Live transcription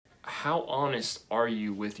how honest are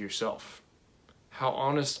you with yourself? How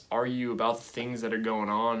honest are you about the things that are going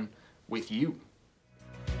on with you?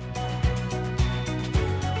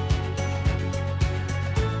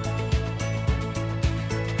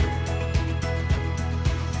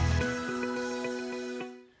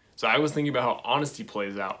 So I was thinking about how honesty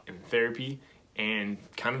plays out in therapy and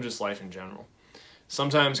kind of just life in general.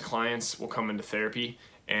 Sometimes clients will come into therapy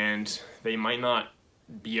and they might not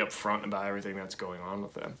be upfront about everything that's going on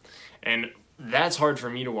with them. And that's hard for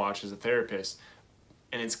me to watch as a therapist.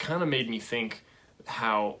 And it's kind of made me think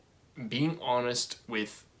how being honest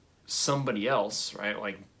with somebody else, right,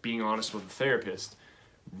 like being honest with a therapist,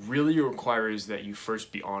 really requires that you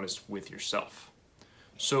first be honest with yourself.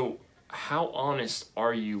 So how honest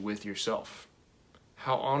are you with yourself?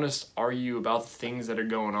 How honest are you about the things that are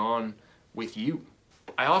going on with you?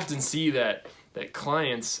 I often see that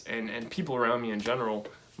clients and people around me in general,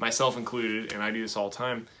 myself included, and I do this all the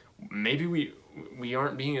time, maybe we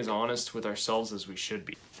aren't being as honest with ourselves as we should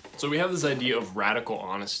be. So we have this idea of radical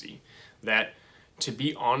honesty, that to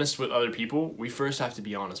be honest with other people, we first have to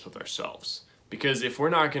be honest with ourselves. Because if we're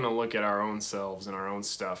not going to look at our own selves and our own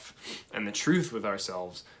stuff and the truth with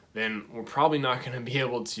ourselves, then we're probably not going to be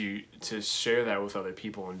able to share that with other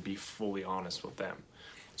people and be fully honest with them.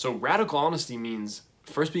 So radical honesty means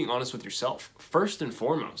first being honest with yourself, first and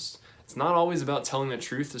foremost. It's not always about telling the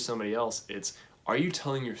truth to somebody else. It's, are you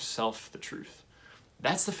telling yourself the truth?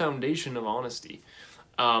 That's the foundation of honesty.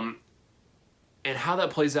 And how that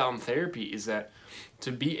plays out in therapy is that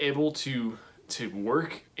to be able to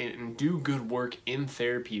work and do good work in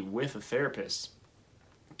therapy with a therapist,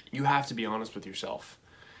 you have to be honest with yourself.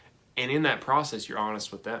 And in that process, you're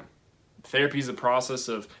honest with them. Therapy is a process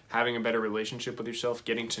of having a better relationship with yourself,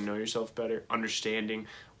 getting to know yourself better, understanding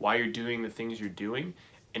why you're doing the things you're doing.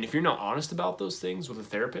 And if you're not honest about those things with a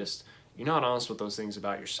therapist, you're not honest with those things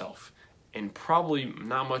about yourself. And probably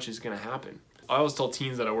not much is going to happen. I always tell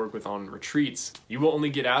teens that I work with on retreats, you will only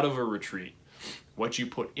get out of a retreat what you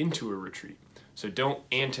put into a retreat. So don't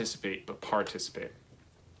anticipate, but participate.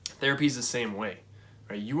 Therapy is the same way,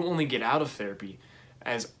 right? You will only get out of therapy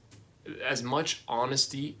as much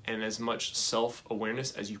honesty and as much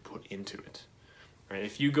self-awareness as you put into it, right?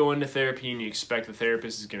 If you go into therapy and you expect the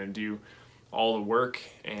therapist is going to do all the work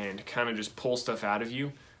and kind of just pull stuff out of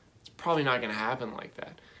you, it's probably not going to happen like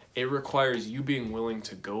that. It requires you being willing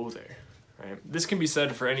to go there, right? This can be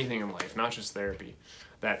said for anything in life, not just therapy,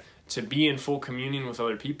 that to be in full communion with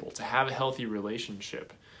other people, to have a healthy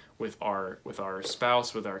relationship with our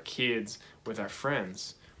spouse, with our kids, with our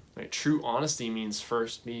friends, right? True honesty means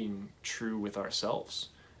first being true with ourselves,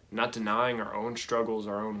 not denying our own struggles,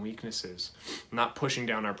 our own weaknesses, not pushing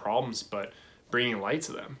down our problems, but bringing light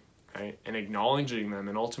to them, right? And acknowledging them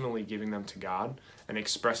and ultimately giving them to God and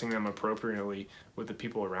expressing them appropriately with the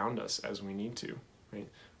people around us as we need to, right?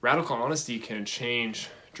 Radical honesty can change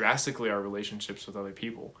drastically our relationships with other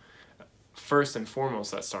people. First and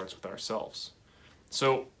foremost, that starts with ourselves.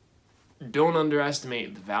 So don't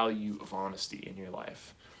underestimate the value of honesty in your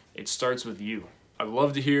life. It starts with you. I'd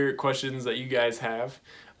love to hear questions that you guys have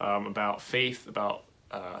about faith, about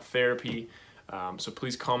therapy. So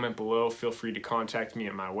please comment below. Feel free to contact me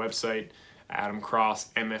at my website,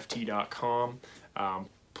 adamcrossmft.com.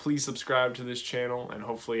 Please subscribe to this channel, and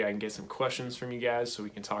hopefully I can get some questions from you guys so we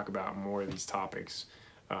can talk about more of these topics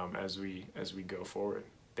as we go forward.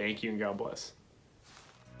 Thank you, and God bless.